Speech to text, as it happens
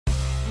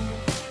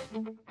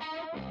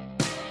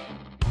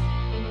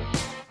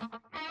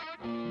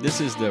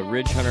This is the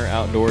Ridge Hunter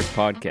Outdoors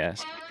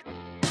podcast.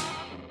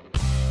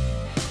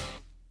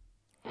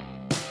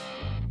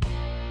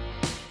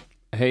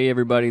 Hey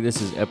everybody,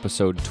 this is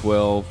episode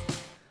 12.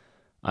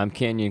 I'm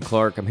Kenyon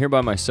Clark. I'm here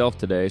by myself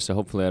today, so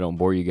hopefully I don't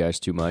bore you guys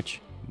too much.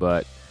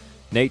 But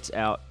Nate's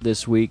out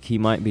this week. He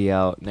might be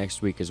out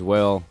next week as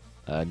well.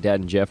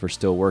 Dad and Jeff are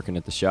still working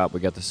at the shop. We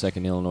got the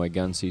second Illinois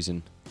gun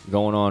season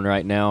going on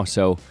right now,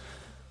 so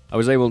I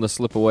was able to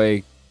slip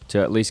away to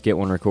at least get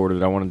one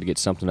recorded. I wanted to get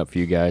something up for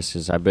you guys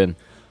because I've been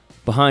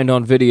behind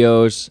on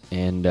videos,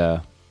 and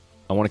I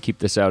want to keep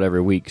this out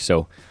every week.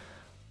 So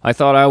I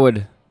thought I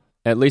would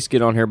at least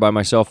get on here by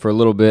myself for a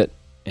little bit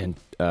and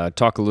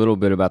talk a little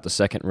bit about the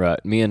second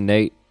rut. Me and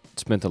Nate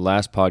spent the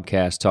last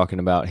podcast talking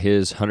about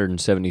his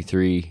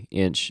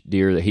 173-inch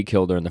deer that he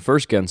killed during the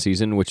first gun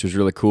season, which was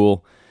really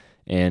cool,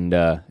 and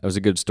it was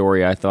a good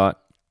story, I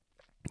thought.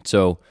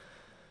 So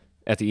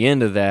at the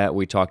end of that,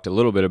 we talked a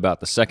little bit about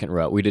the second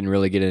rut. We didn't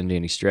really get into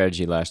any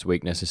strategy last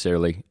week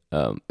necessarily,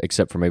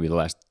 except for maybe the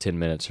last 10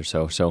 minutes or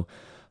so. So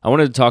I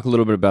wanted to talk a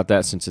little bit about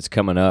that since it's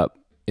coming up.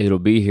 It'll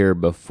be here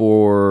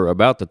before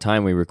about the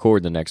time we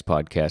record the next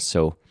podcast.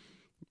 So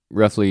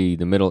roughly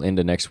the middle end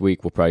of next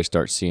week, we'll probably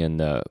start seeing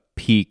the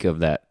peak of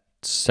that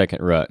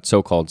second rut,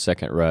 so-called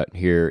second rut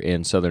here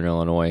in southern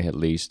Illinois at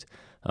least.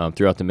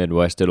 Throughout the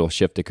Midwest, it'll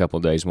shift a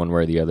couple days one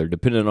way or the other,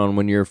 depending on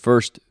when your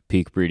first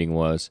peak breeding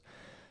was.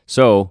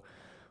 So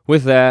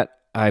with that,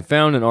 I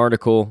found an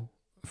article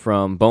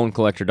from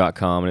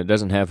bonecollector.com, and it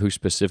doesn't have who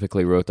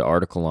specifically wrote the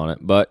article on it,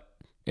 but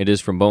it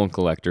is from Bone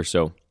Collector.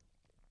 So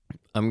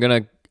I'm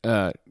going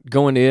to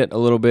go into it a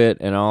little bit,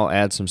 and I'll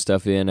add some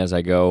stuff in as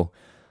I go.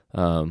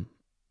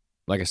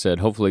 Like I said,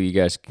 hopefully you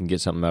guys can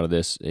get something out of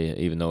this,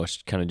 even though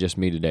it's kind of just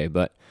me today.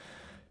 But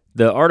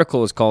the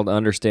article is called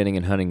Understanding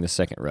and Hunting the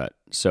Second Rut.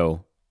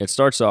 So it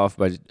starts off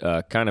by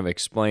kind of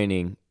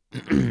explaining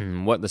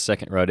what the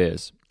second rut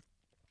is.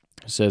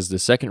 It says the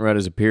second rut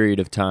is a period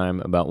of time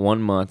about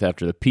 1 month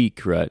after the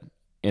peak rut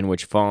in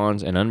which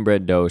fawns and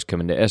unbred does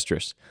come into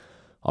estrus.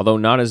 Although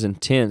not as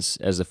intense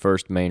as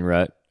the main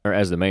rut,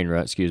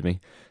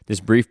 this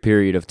brief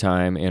period of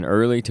time in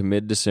early to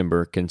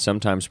mid-December can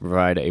sometimes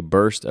provide a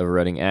burst of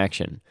rutting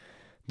action.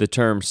 The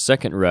term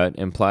second rut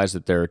implies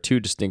that there are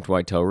two distinct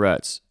whitetail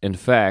ruts. In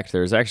fact,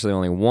 there is actually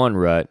only one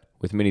rut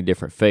with many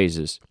different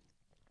phases.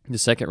 The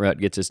second rut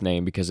gets its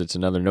name because it's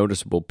another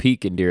noticeable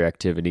peak in deer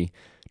activity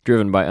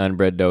driven by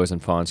unbred does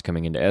and fawns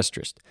coming into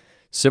estrus.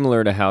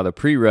 Similar to how the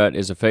pre-rut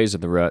is a phase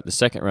of the rut, the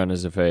second rut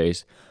is a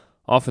phase,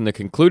 often the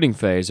concluding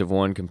phase of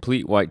one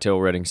complete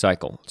whitetail rutting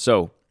cycle.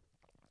 So,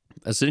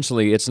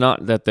 essentially, it's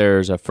not that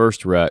there's a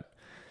first rut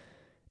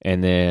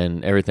and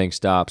then everything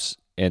stops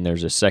and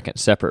there's a second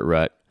separate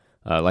rut.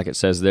 Like it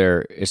says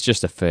there, it's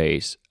just a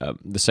phase.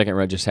 The second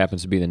rut just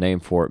happens to be the name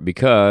for it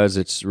because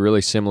it's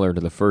really similar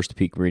to the first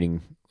peak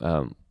breeding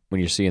when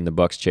you're seeing the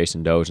bucks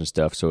chasing does and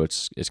stuff, so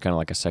it's kind of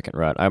like a second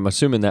rut. I'm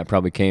assuming that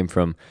probably came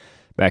from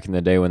back in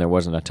the day when there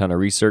wasn't a ton of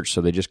research,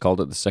 so they just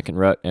called it the second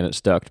rut, and it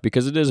stuck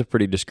because it is a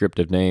pretty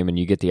descriptive name, and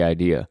you get the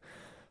idea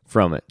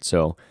from it.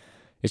 So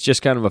it's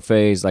just kind of a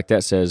phase, like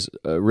that says,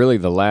 really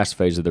the last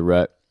phase of the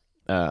rut.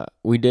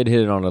 We did hit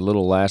it on a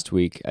little last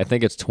week. I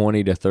think it's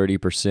 20 to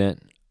 30%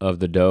 of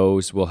the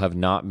does will have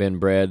not been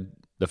bred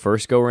the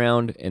first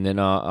go-round, and then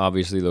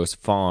obviously those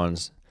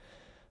fawns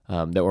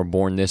that were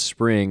born this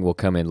spring will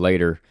come in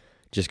later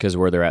just because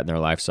of where they're at in their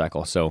life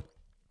cycle. So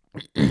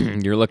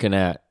you're looking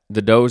at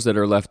the does that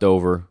are left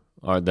over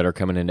that are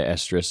coming into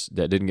estrus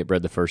that didn't get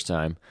bred the first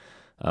time,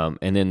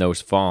 and then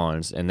those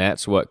fawns, and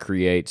that's what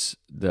creates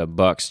the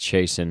bucks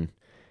chasing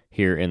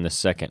here in the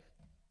second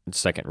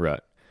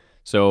rut.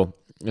 So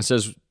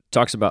it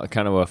talks about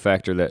kind of a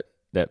factor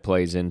that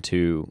plays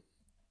into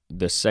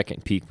the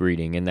second peak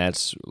breeding, and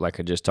that's, like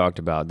I just talked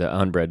about, the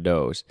unbred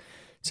does.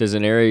 It says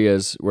in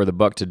areas where the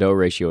buck to doe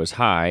ratio is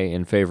high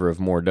in favor of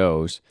more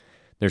does,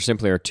 there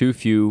simply are too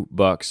few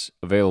bucks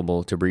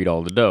available to breed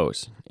all the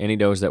does. Any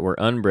does that were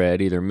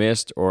unbred, either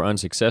missed or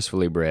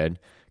unsuccessfully bred,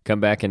 come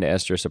back into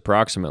estrus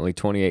approximately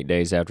 28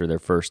 days after their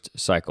first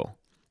cycle.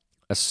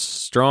 A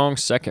strong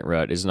second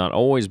rut is not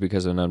always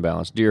because of an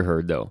unbalanced deer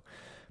herd, though,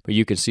 but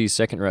you can see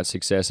second rut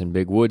success in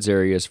big woods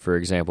areas, for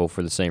example,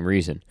 for the same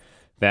reason.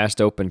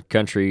 Vast open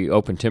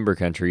timber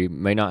country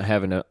may not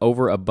have an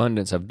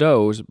overabundance of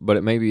does, but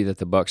it may be that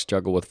the bucks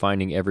struggle with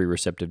finding every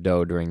receptive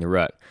doe during the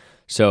rut.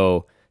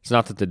 So it's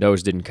not that the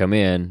does didn't come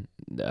in.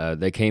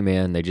 They came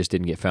in, they just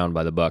didn't get found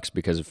by the bucks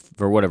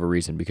for whatever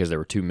reason, because there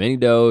were too many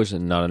does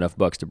and not enough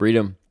bucks to breed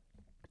them,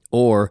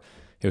 or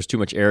it was too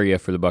much area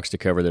for the bucks to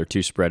cover. They're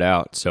too spread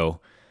out, so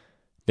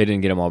they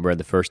didn't get them all bred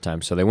the first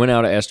time. So they went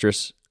out of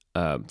estrus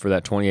for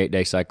that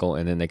 28-day cycle,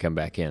 and then they come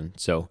back in.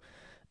 So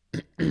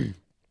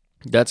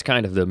that's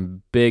kind of the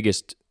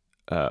biggest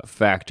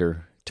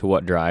factor to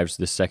what drives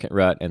the second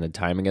rut and the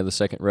timing of the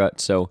second rut.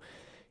 So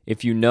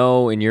if you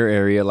know in your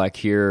area, like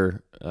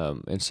here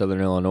in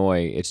southern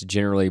Illinois, it's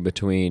generally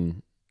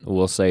between,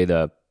 we'll say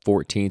the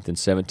 14th and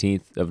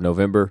 17th of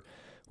November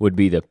would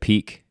be the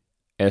peak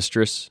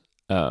estrus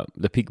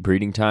the peak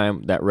breeding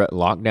time, that rut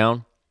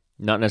lockdown,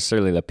 not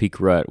necessarily the peak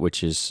rut,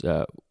 which is,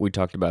 we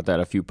talked about that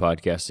a few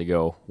podcasts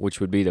ago, which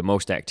would be the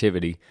most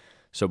activity,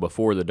 so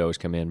before the does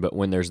come in. But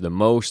when there's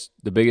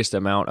the biggest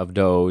amount of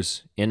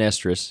does in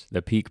estrus,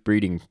 the peak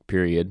breeding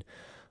period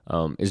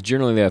is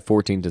generally the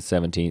 14th to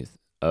 17th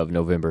of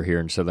November here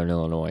in southern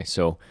Illinois.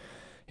 So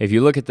if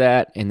you look at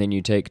that and then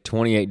you take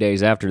 28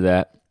 days after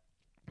that,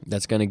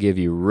 that's going to give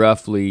you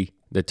roughly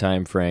the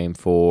time frame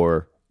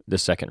for the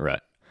second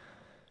rut.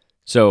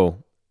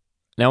 So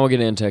now we'll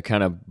get into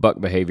kind of buck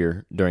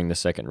behavior during the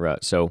second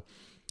rut. So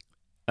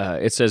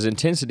it says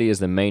intensity is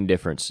the main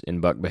difference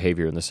in buck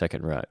behavior in the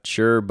second rut.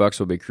 Sure, bucks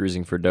will be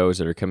cruising for does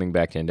that are coming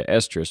back into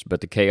estrus,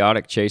 but the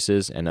chaotic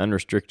chases and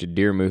unrestricted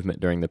deer movement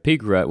during the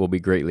peak rut will be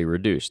greatly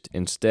reduced.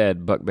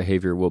 Instead, buck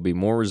behavior will be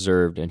more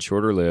reserved and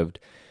shorter lived,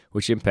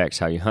 which impacts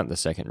how you hunt the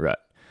second rut.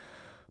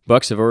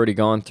 Bucks have already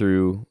gone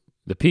through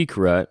the peak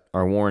rut,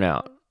 are worn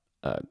out.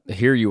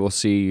 Here you will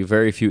see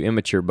very few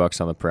immature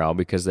bucks on the prowl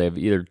because they have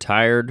either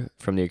tired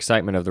from the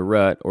excitement of the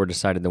rut or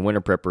decided the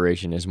winter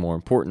preparation is more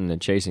important than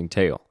chasing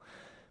tail.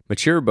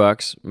 Mature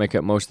bucks make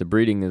up most of the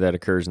breeding that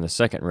occurs in the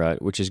second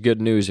rut, which is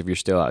good news if you're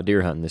still out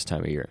deer hunting this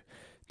time of year.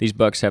 These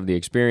bucks have the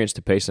experience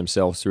to pace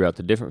themselves throughout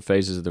the different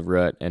phases of the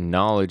rut and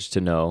knowledge to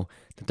know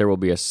that there will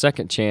be a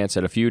second chance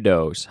at a few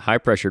does.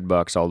 High-pressured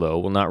bucks, although,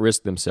 will not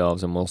risk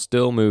themselves and will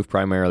still move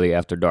primarily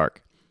after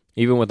dark.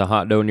 Even with a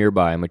hot doe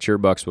nearby, mature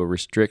bucks will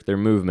restrict their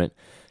movement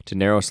to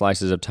narrow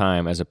slices of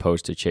time as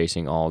opposed to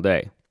chasing all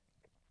day.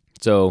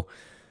 So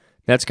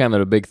that's kind of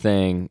a big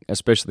thing,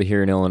 especially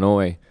here in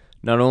Illinois.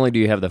 Not only do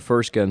you have the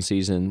first gun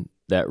season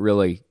that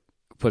really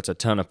puts a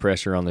ton of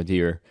pressure on the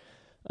deer,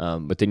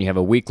 but then you have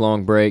a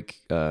week-long break,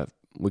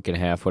 week and a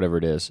half, whatever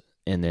it is,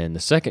 and then the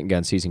second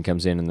gun season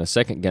comes in, and the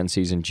second gun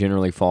season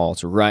generally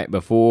falls right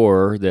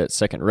before that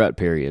second rut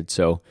period.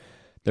 So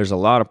there's a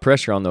lot of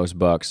pressure on those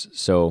bucks.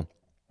 So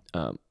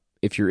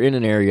if you're in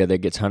an area that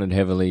gets hunted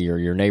heavily or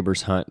your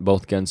neighbors hunt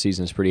both gun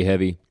seasons pretty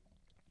heavy,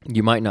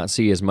 you might not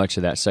see as much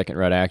of that second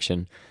rut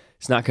action.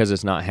 It's not because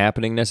it's not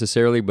happening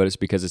necessarily, but it's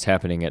because it's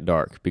happening at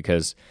dark.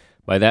 Because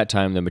by that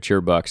time, the mature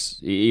bucks,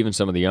 even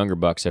some of the younger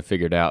bucks, have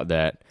figured out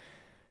that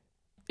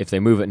if they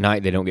move at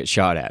night, they don't get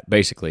shot at,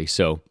 basically.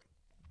 So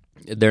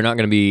they're still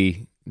going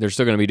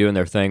to be doing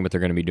their thing, but they're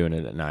going to be doing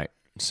it at night.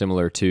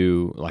 Similar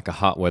to like a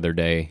hot weather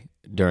day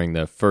during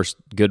the first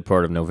good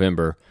part of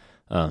November.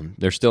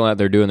 They're still out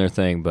there doing their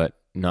thing, but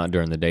not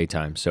during the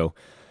daytime. So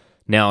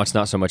now it's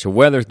not so much a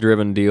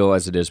weather-driven deal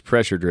as it is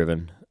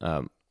pressure-driven.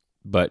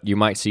 But you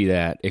might see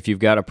that if you've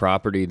got a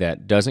property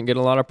that doesn't get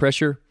a lot of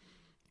pressure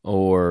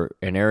or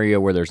an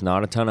area where there's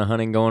not a ton of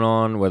hunting going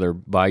on, whether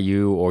by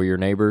you or your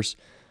neighbors,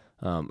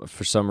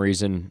 for some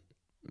reason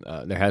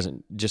there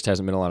hasn't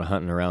been a lot of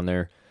hunting around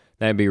there,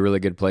 that'd be a really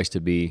good place to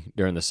be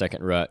during the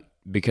second rut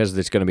because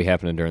it's going to be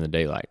happening during the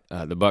daylight.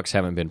 The bucks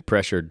haven't been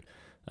pressured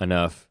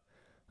enough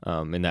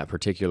in that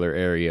particular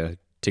area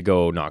to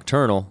go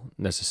nocturnal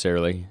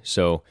necessarily,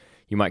 so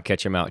you might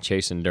catch them out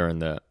chasing during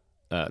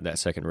that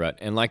second rut.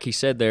 And like he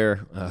said there,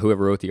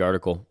 whoever wrote the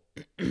article,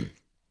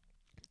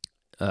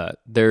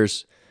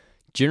 there's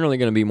generally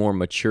going to be more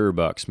mature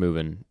bucks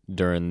moving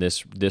during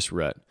this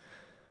rut.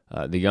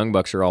 The young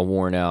bucks are all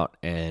worn out,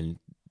 and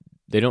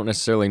they don't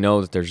necessarily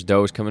know that there's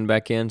does coming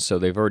back in, so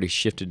they've already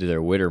shifted to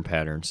their winter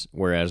patterns,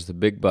 whereas the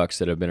big bucks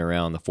that have been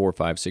around, the 4,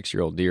 5,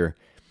 6-year-old deer,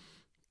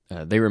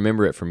 they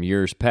remember it from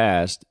years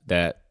past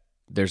that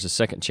there's a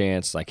second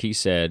chance, like he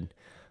said,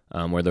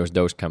 where those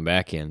does come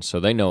back in. So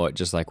they know it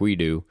just like we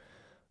do.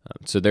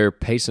 So they're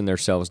pacing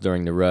themselves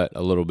during the rut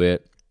a little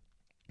bit.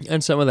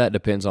 And some of that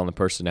depends on the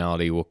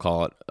personality, we'll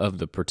call it, of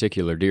the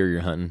particular deer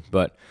you're hunting.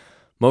 But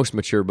most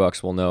mature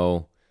bucks will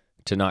know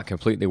to not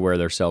completely wear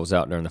themselves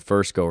out during the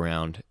first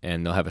go-round,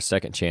 and they'll have a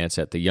second chance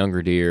at the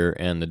younger deer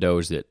and the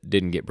does that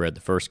didn't get bred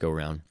the first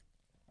go-round.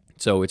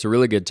 So it's a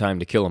really good time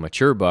to kill a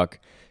mature buck,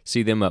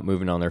 see them up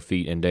moving on their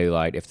feet in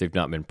daylight if they've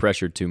not been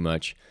pressured too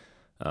much,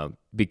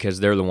 because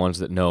they're the ones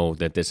that know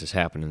that this is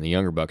happening. The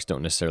younger bucks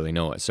don't necessarily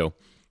know it. So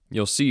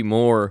you'll see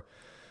more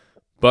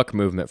buck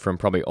movement from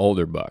probably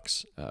older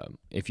bucks.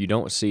 If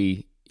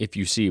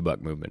you see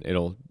buck movement,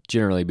 it'll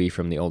generally be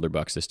from the older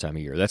bucks this time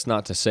of year. That's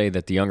not to say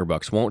that the younger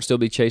bucks won't still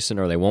be chasing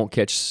or they won't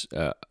catch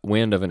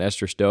wind of an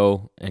estrus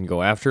doe and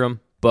go after them,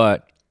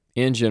 but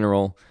in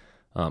general,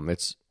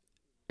 it's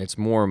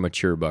more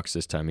mature bucks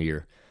this time of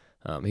year.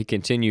 He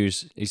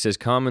continues, he says,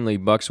 commonly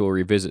bucks will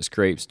revisit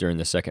scrapes during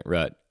the second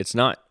rut. It's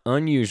not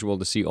unusual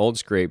to see old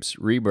scrapes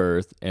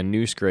rebirth and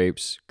new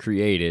scrapes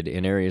created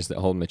in areas that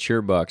hold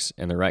mature bucks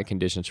and the right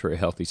conditions for a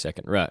healthy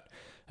second rut.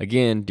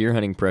 Again, deer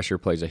hunting pressure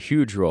plays a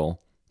huge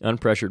role.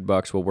 Unpressured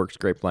bucks will work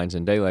scrape lines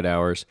in daylight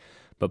hours,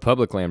 but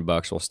public land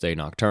bucks will stay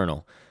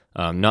nocturnal.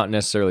 Not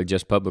necessarily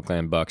just public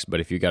land bucks, but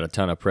if you got a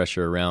ton of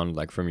pressure around,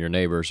 like from your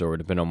neighbors or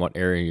depending on what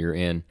area you're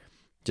in,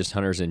 just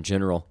hunters in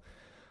general,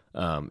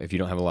 if you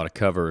don't have a lot of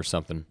cover or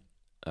something,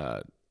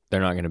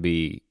 they're not going to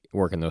be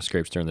working those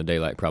scrapes during the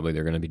daylight. Probably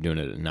they're going to be doing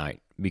it at night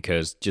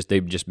because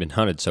they've just been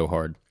hunted so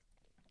hard.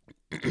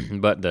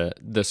 But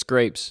the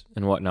scrapes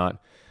and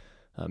whatnot,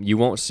 You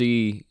won't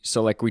see,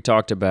 so like we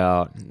talked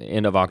about,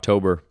 end of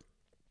October,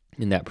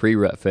 in that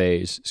pre-rut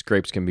phase,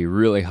 scrapes can be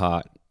really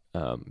hot.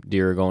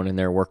 Deer are going in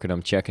there, working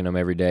them, checking them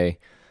every day,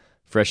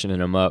 freshening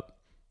them up,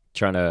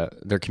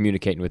 they're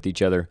communicating with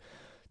each other.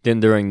 Then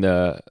during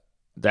the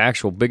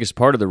actual biggest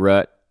part of the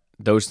rut,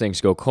 those things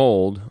go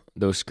cold,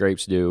 those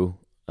scrapes do,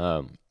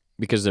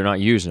 because they're not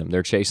using them.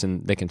 They're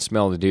chasing, they can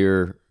smell the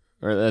deer,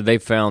 or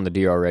they've found the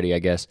deer already, I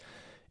guess,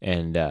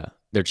 and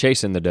they're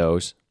chasing the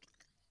does,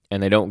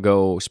 and they don't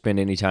go spend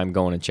any time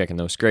going and checking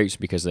those scrapes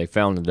because they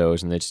found the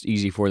does, and it's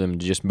easy for them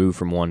to just move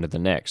from one to the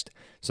next.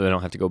 So they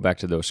don't have to go back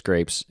to those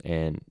scrapes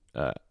and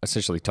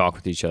essentially talk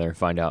with each other and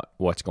find out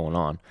what's going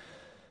on.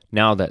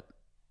 Now that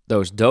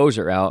those does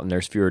are out and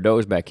there's fewer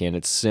does back in,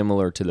 it's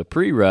similar to the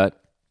pre-rut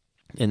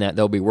in that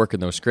they'll be working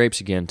those scrapes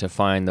again to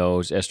find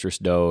those estrus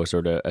does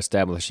or to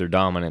establish their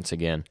dominance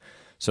again.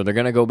 So they're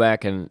going to go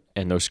back and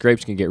those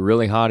scrapes can get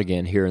really hot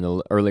again here in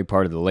the early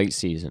part of the late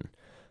season.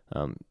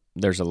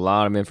 There's a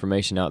lot of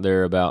information out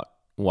there about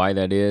why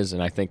that is,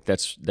 and I think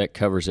that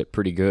covers it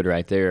pretty good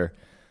right there.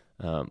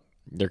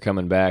 They're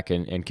coming back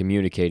and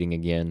communicating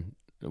again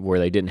where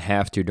they didn't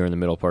have to during the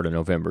middle part of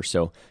November.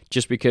 So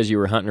just because you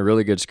were hunting a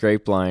really good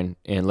scrape line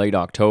in late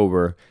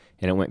October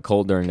and it went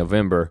cold during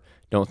November,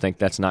 don't think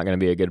that's not going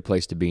to be a good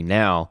place to be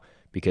now,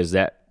 because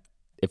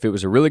if it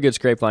was a really good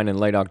scrape line in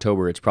late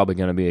October, it's probably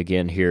going to be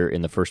again here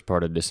in the first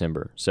part of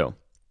December. So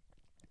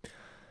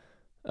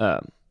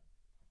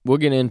we'll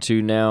get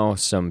into now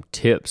some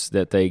tips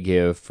that they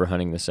give for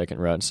hunting the second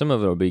rut. Some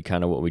of it will be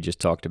kind of what we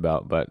just talked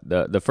about, but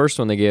the first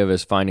one they give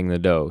is finding the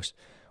does,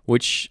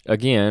 which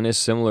again is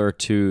similar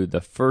to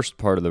the first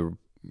part of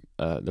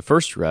the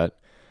first rut.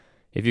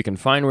 If you can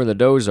find where the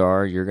does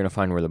are, you're going to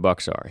find where the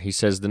bucks are. He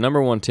says the number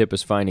one tip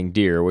is finding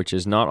deer, which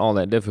is not all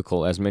that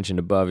difficult as mentioned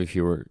above if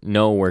you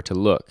know where to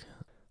look.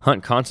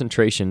 Hunt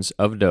concentrations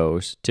of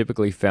does,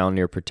 typically found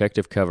near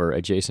protective cover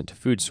adjacent to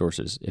food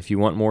sources. If you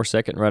want more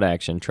second rut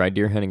action, try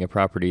deer hunting a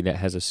property that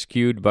has a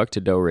skewed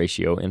buck-to-doe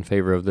ratio in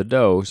favor of the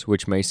does,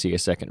 which may see a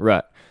second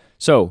rut.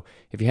 So,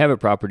 if you have a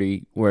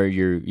property where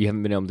you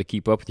haven't been able to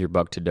keep up with your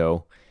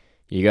buck-to-doe,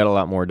 you got a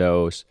lot more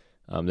does,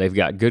 they've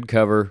got good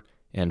cover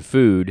and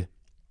food,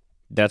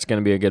 that's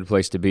going to be a good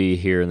place to be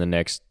here in the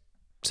next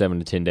 7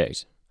 to 10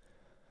 days.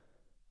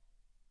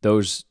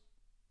 Those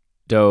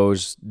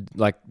does,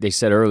 like they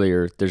said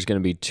earlier, there's going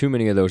to be too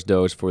many of those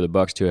does for the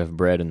bucks to have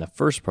bred in the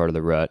first part of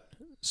the rut.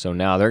 So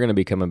now they're going to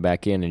be coming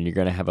back in, and you're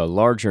going to have a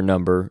larger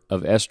number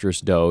of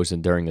estrus does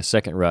during the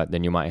second rut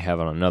than you might have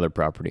on another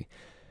property,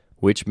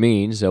 which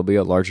means there'll be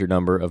a larger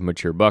number of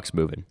mature bucks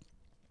moving.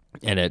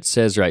 And it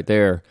says right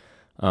there,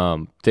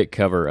 thick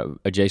cover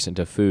adjacent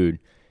to food.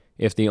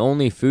 If the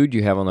only food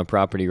you have on the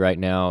property right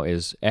now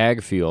is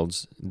ag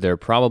fields, they're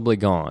probably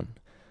gone.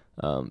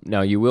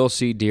 Now, you will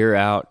see deer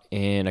out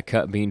in a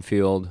cut bean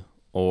field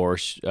or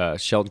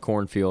shelled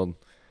corn field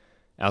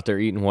out there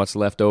eating what's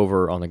left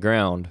over on the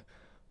ground,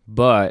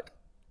 but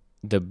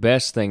the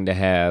best thing to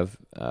have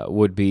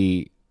would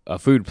be a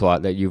food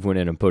plot that you've went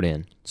in and put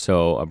in.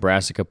 So a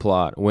brassica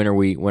plot, winter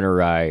wheat, winter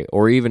rye,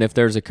 or even if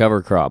there's a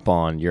cover crop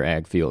on your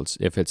ag fields,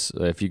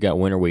 if you got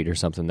winter wheat or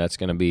something, that's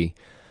going to be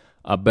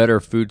a better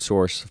food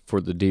source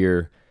for the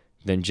deer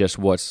than just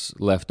what's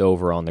left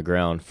over on the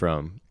ground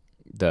from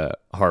the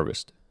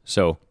harvest.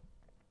 So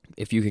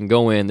if you can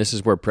go in, this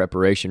is where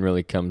preparation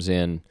really comes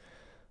in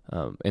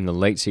the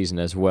late season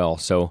as well.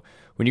 So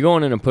when you're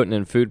going in and putting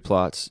in food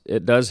plots,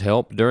 it does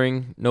help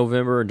during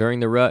November or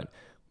during the rut,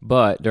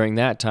 but during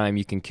that time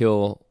you can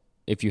kill,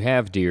 if you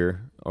have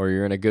deer or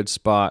you're in a good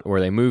spot where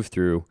they move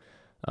through,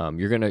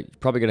 you're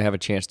probably going to have a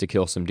chance to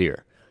kill some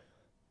deer.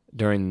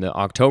 During the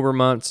October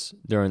months,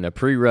 during the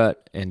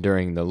pre-rut, and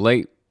during the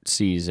late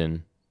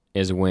season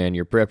is when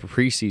your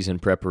pre-season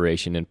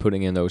preparation and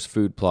putting in those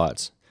food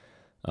plots,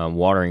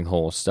 watering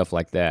holes, stuff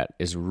like that,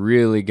 you're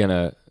really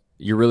gonna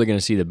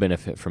see the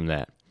benefit from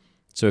that.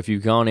 So if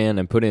you've gone in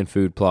and put in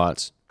food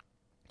plots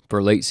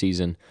for late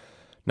season,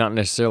 not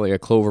necessarily a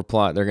clover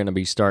plot, they're going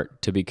to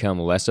start to become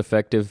less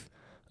effective,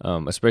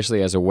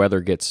 especially as the weather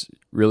gets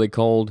really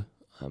cold.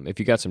 If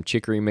you got some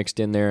chicory mixed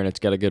in there and it's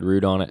got a good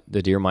root on it,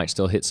 the deer might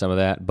still hit some of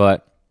that.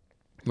 But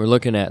we're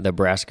looking at the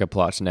brassica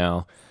plots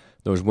now,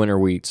 those winter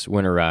wheats,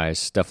 winter rye,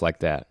 stuff like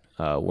that,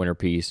 winter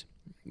peas,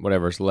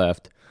 whatever's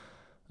left.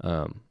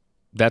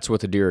 That's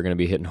what the deer are going to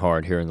be hitting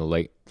hard here in the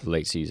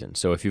late season.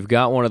 So if you've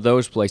got one of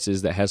those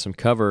places that has some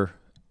cover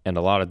and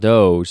a lot of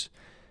does,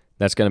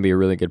 that's going to be a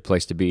really good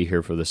place to be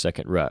here for the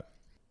second rut.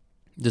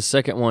 The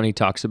second one he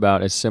talks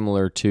about is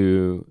similar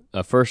to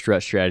a first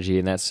rut strategy,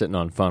 and that's sitting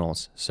on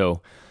funnels.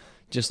 So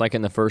just like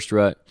in the first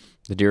rut,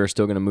 the deer are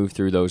still going to move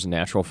through those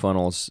natural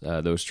funnels,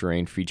 those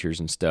terrain features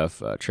and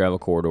stuff, travel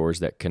corridors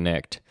that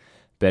connect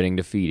bedding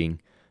to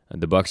feeding.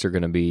 The bucks are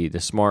going to be,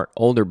 the smart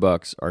older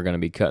bucks are going to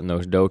be cutting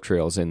those doe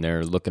trails in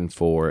there looking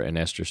for an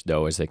estrus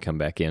doe as they come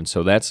back in.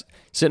 So that's,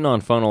 sitting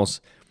on funnels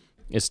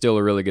is still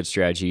a really good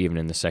strategy even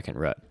in the second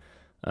rut.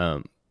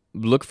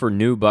 Look for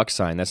new buck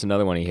sign. That's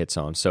another one he hits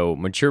on. So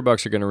mature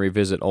bucks are going to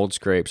revisit old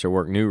scrapes or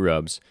work new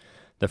rubs.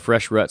 The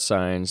fresh rut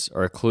signs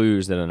are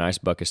clues that a nice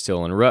buck is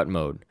still in rut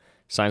mode.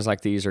 signs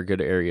like these are good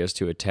areas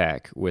to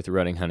attack with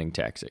rutting hunting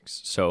tactics.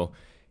 So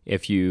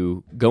if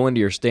you go into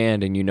your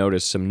stand and you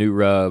notice some new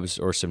rubs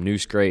or some new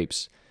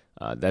scrapes,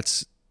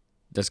 that's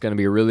going to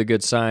be a really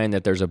good sign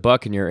that there's a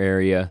buck in your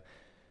area,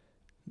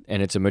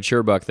 and it's a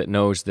mature buck that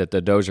knows that the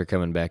does are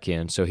coming back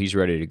in, so he's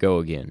ready to go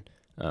again.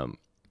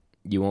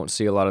 You won't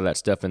see a lot of that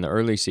stuff in the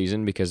early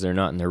season because they're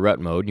not in their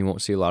rut mode. You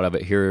won't see a lot of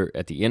it here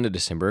at the end of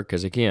December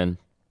because, again,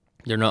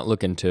 they're not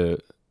looking to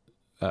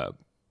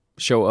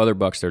show other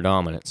bucks their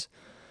dominance.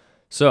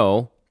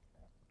 So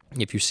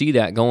if you see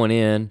that going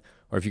in,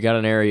 or if you got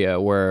an area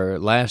where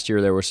last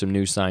year there were some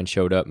new signs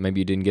showed up,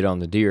 maybe you didn't get on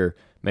the deer,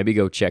 maybe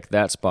go check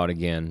that spot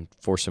again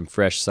for some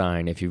fresh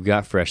sign. If you've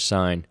got fresh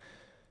sign,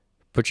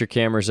 put your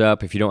cameras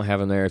up. If you don't have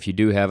them there, if you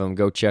do have them,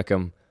 go check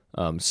them.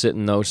 Sit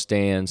in those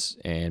stands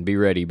and be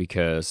ready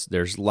because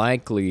there's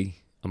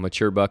likely a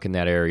mature buck in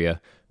that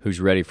area who's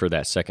ready for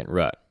that second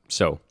rut.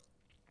 So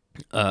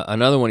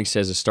another one he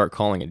says is start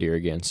calling at deer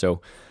again.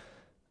 So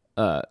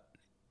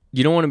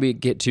you don't want to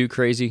get too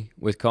crazy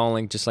with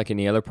calling, just like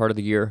any other part of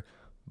the year.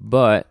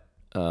 But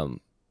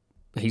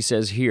he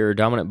says here,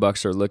 dominant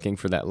bucks are looking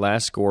for that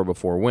last score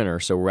before winter.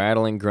 So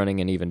rattling,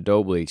 grunting, and even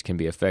doe bleeds can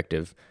be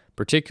effective,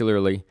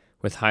 particularly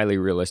with highly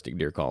realistic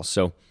deer calls.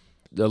 So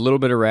a little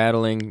bit of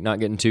rattling, not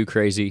getting too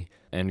crazy,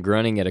 and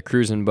grunting at a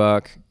cruising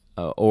buck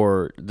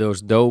or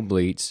those doe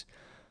bleats,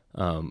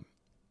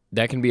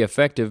 that can be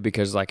effective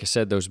because, like I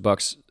said, those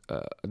bucks,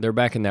 they're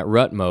back in that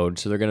rut mode,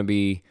 so they're going to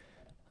be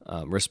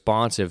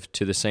responsive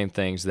to the same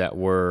things that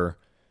were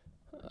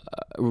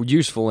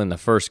useful in the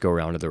first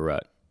go-round of the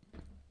rut.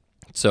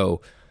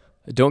 So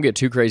don't get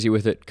too crazy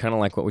with it, kind of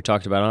like what we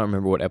talked about. I don't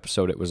remember what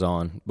episode it was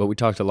on, but we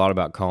talked a lot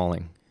about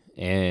calling.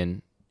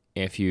 And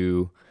if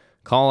you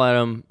call at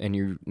them and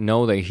you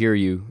know they hear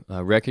you,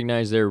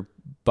 recognize their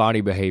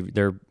body behavior,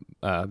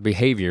 their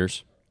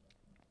behaviors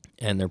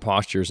and their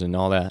postures and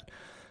all that.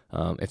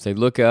 If they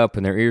look up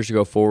and their ears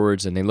go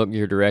forwards and they look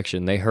your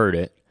direction, they heard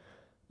it.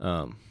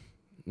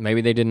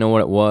 Maybe they didn't know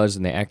what it was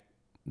and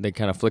they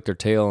kind of flick their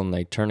tail and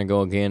they turn and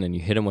go again and you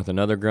hit them with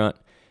another grunt.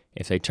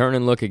 If they turn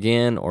and look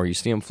again, or you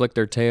see them flick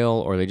their tail,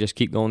 or they just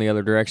keep going the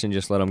other direction,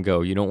 just let them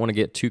go. You don't want to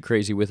get too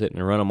crazy with it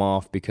and run them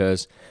off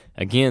because,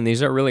 again,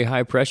 these are really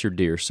high-pressure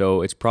deer,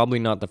 so it's probably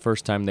not the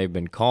first time they've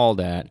been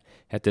called at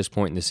this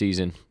point in the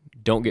season.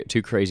 Don't get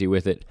too crazy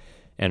with it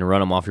and run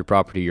them off your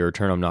property or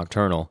turn them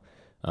nocturnal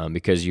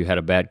because you had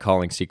a bad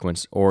calling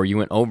sequence or you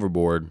went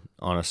overboard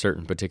on a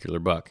certain particular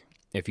buck.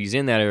 If he's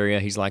in that area,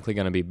 he's likely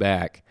going to be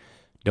back.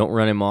 Don't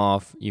run him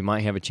off. You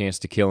might have a chance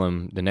to kill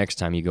him the next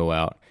time you go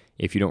out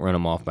if you don't run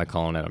him off by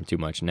calling at him too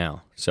much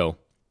now. So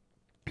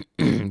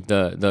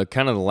the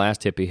kind of the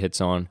last tip he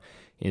hits on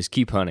is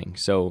keep hunting.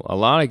 So a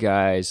lot of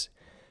guys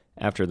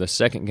after the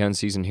second gun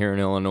season here in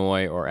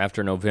Illinois or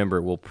after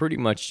November will pretty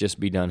much just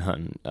be done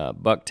hunting.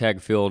 Buck tag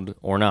filled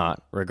or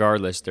not,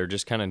 regardless, they're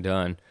just kind of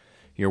done.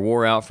 You're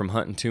wore out from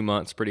hunting 2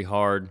 months pretty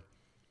hard.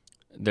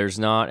 There's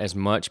not as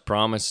much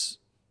promise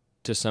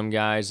to some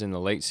guys in the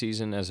late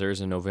season as there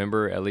is in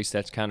November. At least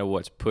that's kind of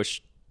what's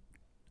pushed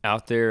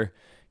out there.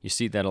 You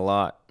see that a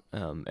lot.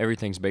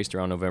 Everything's based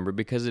around November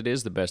because it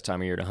is the best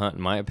time of year to hunt,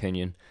 in my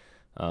opinion.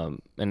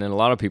 And in a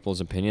lot of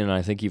people's opinion, and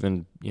I think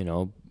even,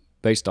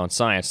 based on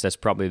science, that's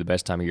probably the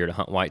best time of year to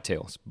hunt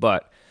whitetails.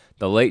 But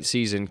the late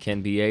season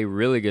can be a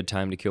really good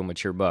time to kill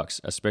mature bucks,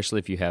 especially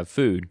if you have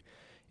food.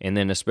 And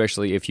then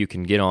especially if you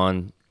can get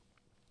on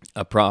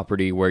a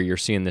property where you're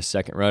seeing this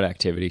second rut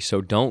activity.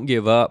 So don't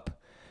give up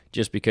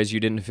just because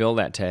you didn't fill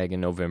that tag in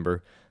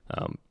November.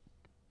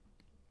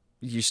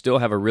 You still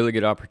have a really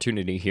good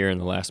opportunity here in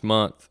the last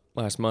month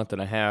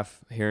and a half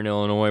here in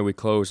Illinois. We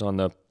close on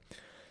the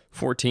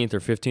 14th or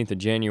 15th of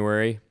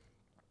January.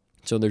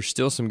 So there's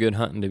still some good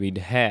hunting to be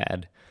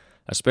had,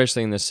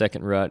 especially in the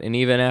second rut. And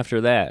even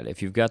after that,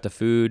 if you've got the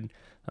food,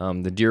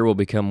 the deer will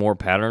become more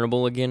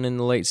patternable again in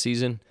the late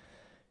season.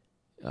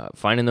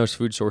 Finding those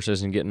food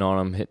sources and getting on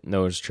them, hitting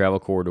those travel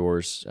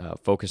corridors,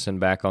 focusing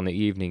back on the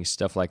evenings,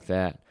 stuff like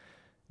that.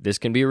 This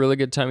can be a really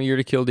good time of year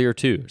to kill deer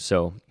too.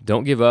 So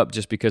don't give up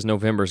just because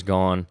November's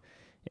gone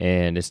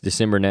and it's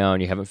December now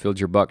and you haven't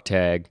filled your buck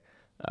tag.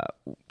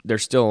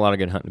 There's still a lot of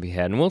good hunting to be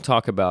had. And we'll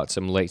talk about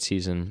some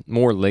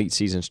more late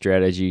season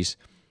strategies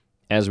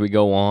as we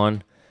go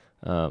on.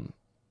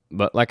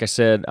 But like I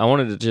said, I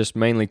wanted to just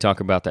mainly talk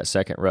about that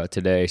second rut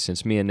today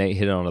since me and Nate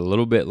hit on a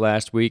little bit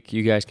last week.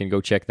 You guys can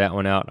go check that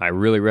one out. I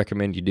really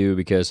recommend you do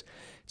because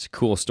it's a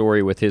cool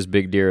story with his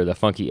big deer, the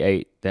Funky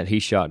 8 that he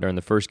shot during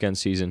the first gun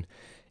season.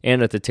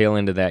 And at the tail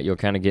end of that, you'll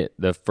kind of get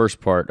the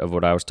first part of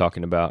what I talked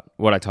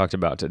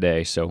about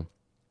today. So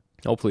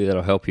hopefully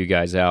that'll help you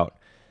guys out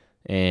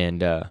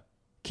and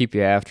keep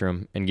you after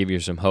them and give you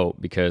some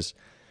hope because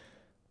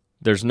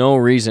there's no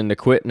reason to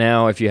quit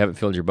now if you haven't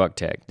filled your buck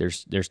tag.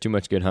 There's too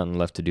much good hunting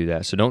left to do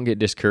that. So don't get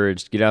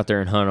discouraged. Get out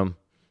there and hunt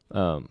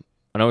them.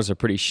 I know it's a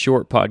pretty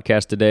short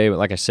podcast today, but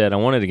like I said, I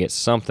wanted to get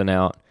something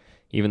out,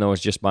 even though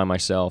it's just by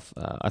myself.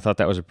 I thought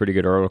that was a pretty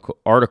good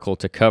article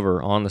to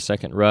cover on the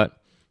second rut.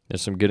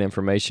 There's some good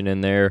information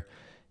in there,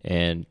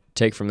 and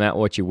take from that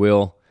what you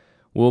will.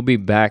 We'll be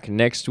back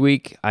next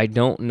week. I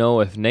don't know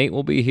if Nate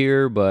will be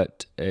here,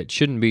 but it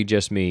shouldn't be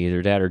just me.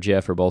 Either Dad or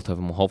Jeff or both of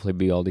them will hopefully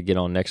be able to get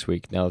on next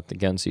week now that the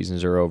gun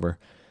seasons are over.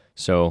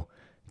 So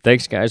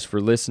thanks, guys, for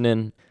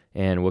listening,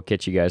 and we'll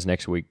catch you guys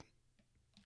next week.